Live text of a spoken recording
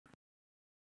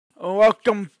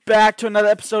Welcome back to another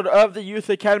episode of the Youth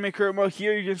Academy Career Mode.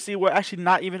 Here you can see we're actually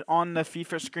not even on the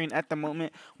FIFA screen at the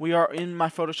moment. We are in my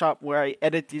Photoshop where I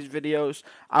edit these videos.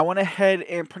 I went ahead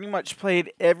and pretty much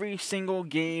played every single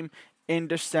game in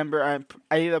December.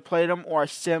 I either played them or I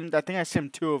simmed. I think I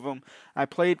simmed 2 of them. I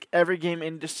played every game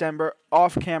in December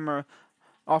off camera,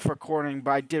 off recording,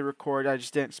 but I did record. I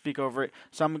just didn't speak over it.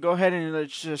 So I'm going to go ahead and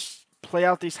let's just play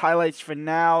out these highlights for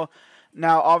now.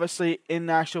 Now, obviously, in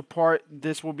the actual part,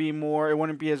 this will be more, it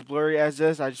wouldn't be as blurry as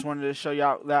this. I just wanted to show you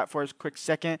out that for a quick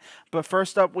second. But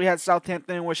first up, we had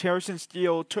Southampton, in which Harrison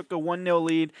Steele took a 1-0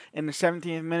 lead in the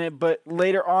 17th minute. But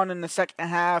later on in the second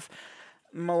half,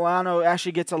 Milano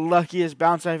actually gets the luckiest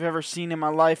bounce I've ever seen in my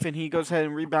life, and he goes ahead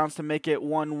and rebounds to make it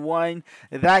 1-1.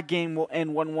 That game will end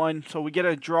 1-1, so we get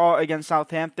a draw against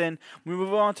Southampton. We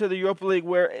move on to the Europa League,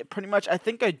 where pretty much I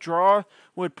think a draw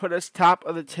would put us top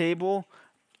of the table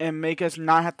and make us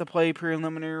not have to play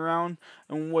preliminary round,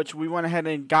 in which we went ahead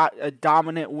and got a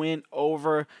dominant win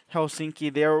over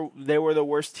Helsinki. They were the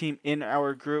worst team in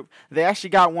our group. They actually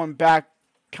got one back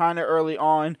kind of early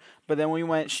on, but then we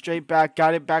went straight back,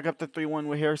 got it back up to 3-1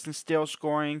 with Harrison Steele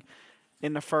scoring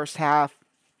in the first half.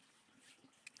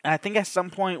 And I think at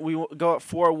some point we go at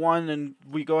 4-1 and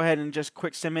we go ahead and just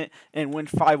quick sim it and win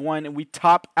 5-1. And we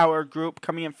top our group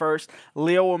coming in first.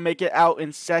 Leo will make it out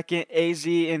in second. AZ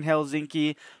and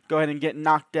Helsinki go ahead and get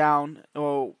knocked down.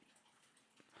 Oh,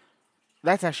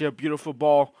 that's actually a beautiful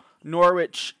ball.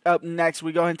 Norwich up next.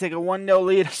 We go ahead and take a 1-0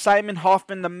 lead. Simon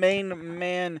Hoffman, the main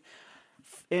man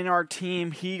in our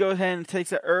team, he goes ahead and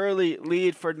takes an early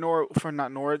lead for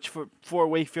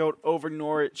Wakefield over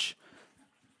Norwich.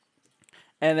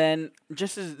 And then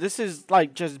this is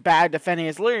like just bad defending.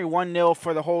 It's literally 1-0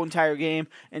 for the whole entire game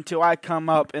until I come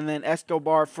up, and then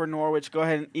Escobar for Norwich go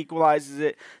ahead and equalizes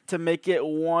it to make it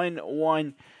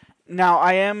 1-1. Now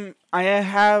I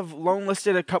have loan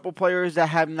listed a couple players that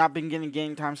have not been getting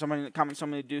game time. Somebody in the comments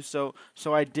told me to do so,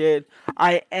 so I did.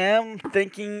 I am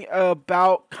thinking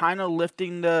about kind of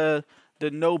lifting the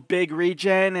no big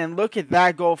regen, and look at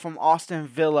that goal from Aston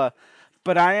Villa.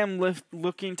 But I am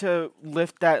looking to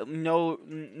lift that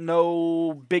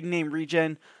no big name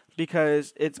regen,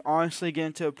 because it's honestly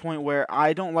getting to a point where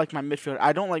I don't like my midfield.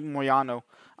 I don't like Moyano.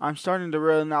 I'm starting to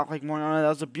really not like Moyano. That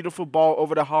was a beautiful ball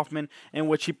over to Hoffman, in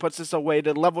which he puts us away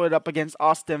to level it up against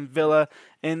Aston Villa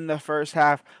in the first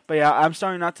half. But yeah, I'm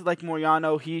starting not to like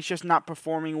Moyano. He's just not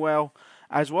performing well.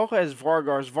 As well as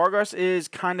Vargas. Vargas is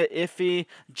kind of iffy.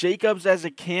 Jacobs as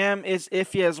a cam is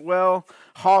iffy as well.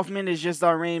 Hoffman is just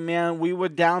our main man. We were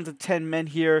down to 10 men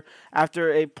here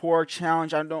after a poor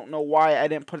challenge. I don't know why I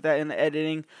didn't put that in the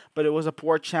editing, but it was a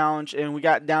poor challenge, and we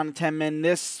got down to 10 men.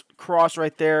 This cross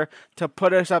right there to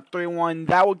put us up 3-1.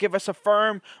 That will give us a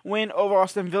firm win over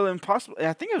Aston Villa, and possibly,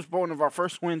 I think it was one of our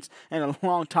first wins in a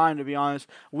long time, to be honest.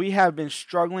 We have been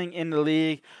struggling in the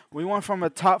league. We went from a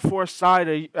top 4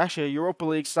 side, actually a Europa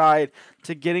League side,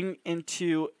 to getting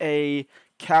into a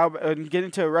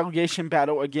relegation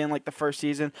battle again like the first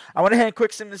season. I went ahead and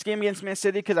quick sim this game against Man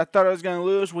City because I thought I was going to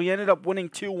lose. We ended up winning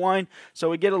 2-1, so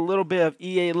we get a little bit of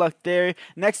EA luck there.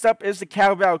 Next up is the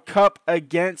Carabao Cup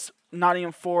against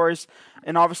Nottingham Forest,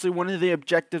 and obviously one of the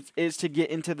objectives is to get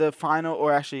into the final,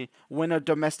 or actually win a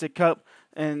domestic cup,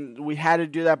 and we had to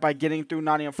do that by getting through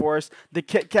Nottingham Forest. The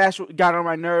Kit Cash got on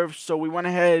my nerves, so we went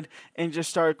ahead and just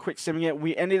started quick simming it.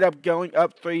 We ended up going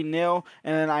up 3-0,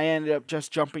 and then I ended up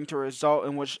just jumping to a result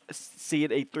in which see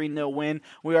it a 3-0 win.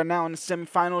 We are now in the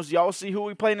semifinals. Y'all see who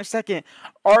we play in a second.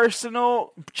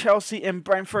 Arsenal, Chelsea, and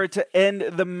Brentford to end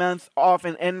the month off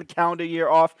and end the calendar year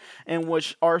off, in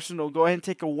which Arsenal go ahead and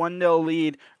take a 1-0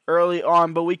 lead early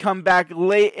on, but we come back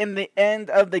late in the end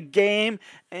of the game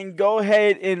and go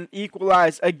ahead and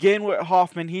equalize again with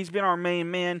Hoffman. He's been our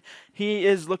main man. He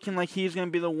is looking like he's going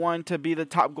to be the one to be the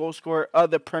top goal scorer of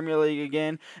the Premier League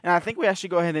again, and I think we actually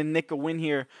go ahead and nick a win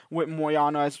here with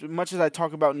Moyano. As much as I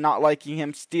talk about not liking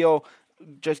him, still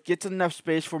just gets enough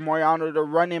space for Moyano to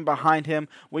run in behind him.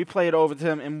 We play it over to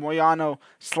him, and Moyano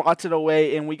slots it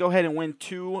away, and we go ahead and win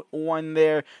 2-1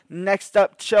 there. Next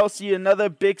up, Chelsea, another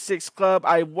Big Six club.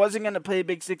 I wasn't going to play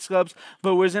Big Six clubs,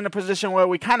 but was in a position where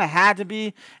we kind of had to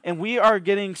be, and we are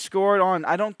getting scored on.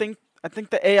 I think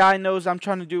the AI knows I'm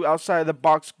trying to do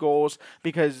outside-of-the-box goals,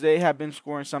 because they have been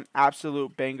scoring some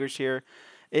absolute bangers here.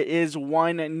 It is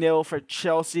 1-0 for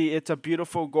Chelsea. It's a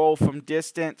beautiful goal from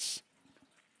distance.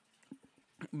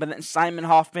 But then Simon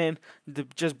Hoffman,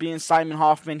 just being Simon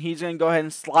Hoffman, he's going to go ahead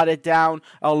and slot it down.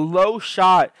 A low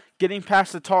shot, getting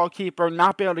past the tall keeper,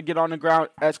 not be able to get on the ground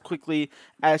as quickly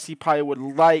as he probably would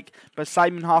like. But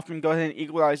Simon Hoffman go ahead and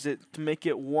equalize it to make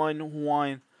it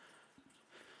 1-1.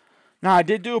 Now, I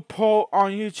did do a poll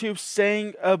on YouTube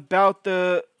saying about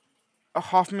the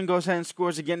Hoffman goes ahead and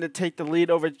scores again to take the lead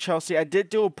over Chelsea. I did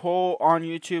do a poll on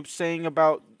YouTube saying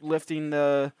about lifting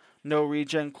the no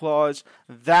regen clause.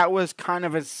 That was kind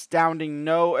of astounding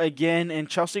no again, and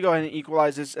Chelsea go ahead and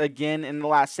equalize this again in the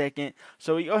last second.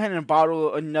 So we go ahead and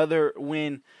bottle another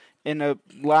win in the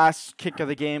last kick of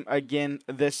the game again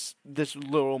this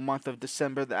little month of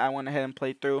December that I went ahead and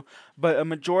played through. But a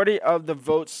majority of the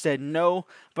votes said no,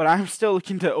 but I'm still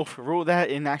looking to overrule that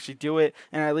and actually do it,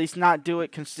 and at least not do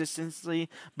it consistently,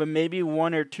 but maybe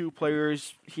one or two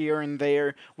players here and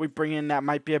there we bring in that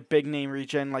might be a big name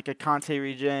regen, like a Conte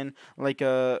regen, like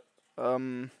a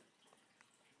what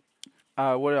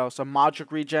else? A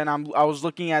Modric regen. I was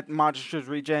looking at Modric's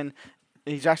regen.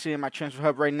 He's actually in my transfer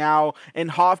hub right now. And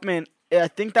Hoffman, I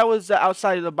think that was the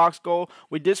outside of the box goal.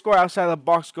 We did score outside of the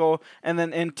box goal. And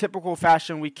then in typical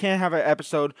fashion, we can't have an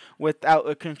episode without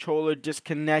a controller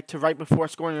disconnect right before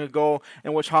scoring a goal,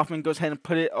 in which Hoffman goes ahead and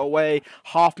put it away.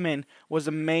 Hoffman was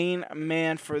the main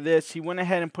man for this. He went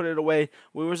ahead and put it away.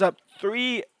 We was up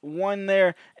 3-1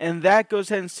 there. And that goes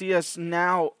ahead and see us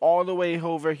now all the way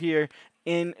over here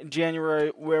in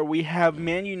January, where we have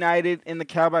Man United in the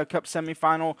Carabao Cup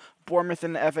semifinal, Bournemouth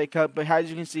in the FA Cup. But as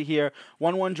you can see here,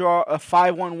 1-1 draw, a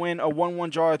 5-1 win, a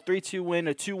 1-1 draw, a 3-2 win,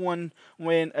 a 2-1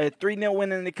 win, a 3-0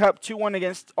 win in the Cup, 2-1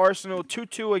 against Arsenal,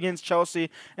 2-2 against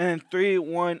Chelsea, and then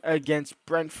 3-1 against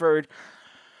Brentford.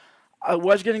 I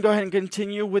was going to go ahead and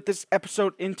continue with this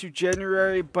episode into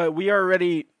January, but we are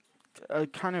already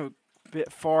kind of bit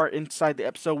far inside the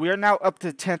episode. We are now up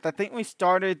to 10th. I think we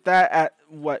started that at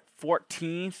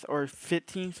 14th or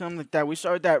 15th, something like that. We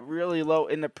started that really low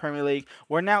in the Premier League.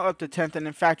 We're now up to 10th, and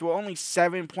in fact, we're only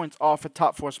 7 points off a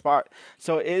top 4 spot.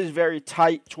 So it is very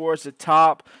tight towards the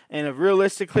top, and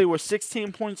realistically, we're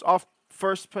 16 points off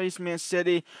first place Man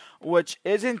City, which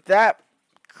isn't that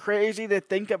crazy to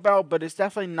think about, but it's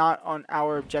definitely not on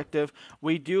our objective.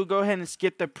 We do go ahead and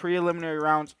skip the preliminary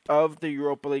rounds of the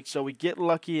Europa League, so we get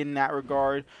lucky in that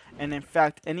regard. And in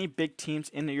fact, any big teams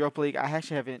in the Europa League, I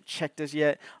actually haven't checked this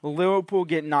yet. Liverpool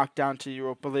get knocked down to the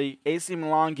Europa League. AC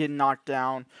Milan get knocked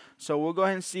down. So we'll go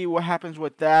ahead and see what happens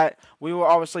with that. We will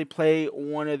obviously play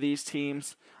one of these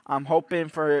teams. I'm hoping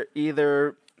for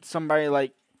either somebody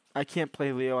like, I can't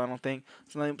play Leo, I don't think.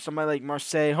 Somebody like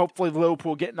Marseille. Hopefully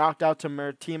Liverpool get knocked out to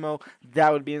Maritimo.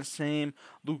 That would be insane.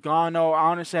 Lugano.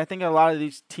 Honestly, I think a lot of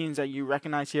these teams that you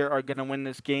recognize here are going to win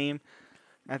this game.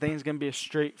 I think it's going to be a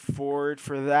straightforward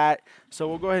for that. So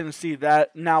we'll go ahead and see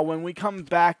that. Now, when we come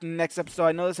back next episode,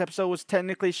 I know this episode was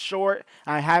technically short.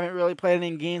 I haven't really played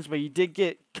any games, but you did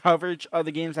get coverage of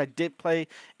the games I did play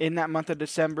in that month of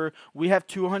December. We have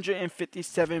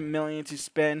 $257 million to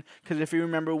spend, because if you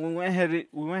remember, we went ahead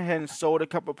and sold a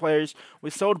couple players. We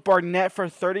sold Barnett for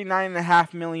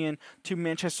 $39.5 million to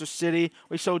Manchester City.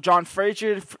 We sold John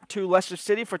Frazier to Leicester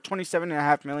City for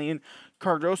 $27.5 million.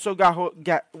 Cardoso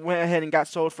went ahead and got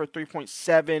sold for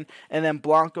 3.7, and then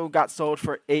Blanco got sold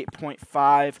for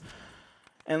 8.5.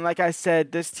 And like I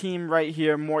said, this team right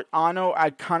here, Morano, I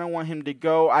kind of want him to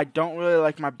go. I don't really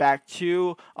like my back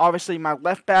two. Obviously, my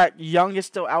left back, Young, is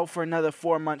still out for another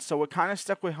 4 months, so we're kind of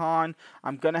stuck with Han.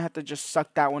 I'm going to have to just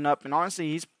suck that one up. And honestly,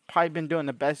 he's probably been doing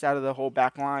the best out of the whole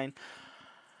back line.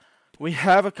 We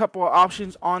have a couple of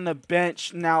options on the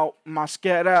bench. Now,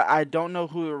 Mosquera, I don't know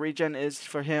who the regen is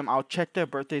for him. I'll check their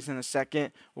birthdays in a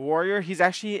second. Warrior, he's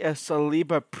actually a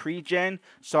Saliba pre-gen,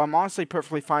 so I'm honestly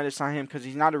perfectly fine to sign him because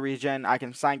he's not a regen. I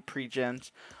can sign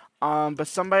pre-gens. But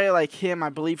somebody like him, I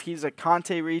believe he's a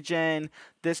Conte regen.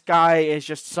 This guy is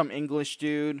just some English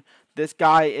dude. This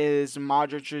guy is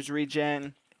Modric's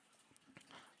regen.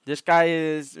 This guy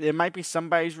is, it might be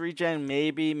somebody's regen,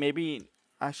 maybe.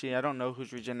 Actually, I don't know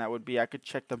whose regen that would be. I could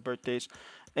check the birthdays.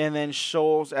 And then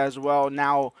Scholes as well.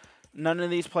 Now, none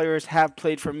of these players have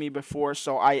played for me before,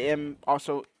 so I am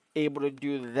also able to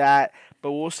do that.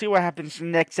 But we'll see what happens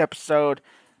next episode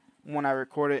when I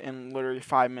record it in literally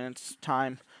 5 minutes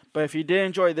time. But if you did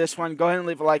enjoy this one, go ahead and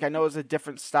leave a like. I know it's a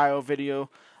different style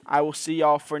video. I will see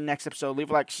y'all for next episode.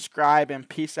 Leave a like, subscribe, and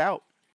peace out.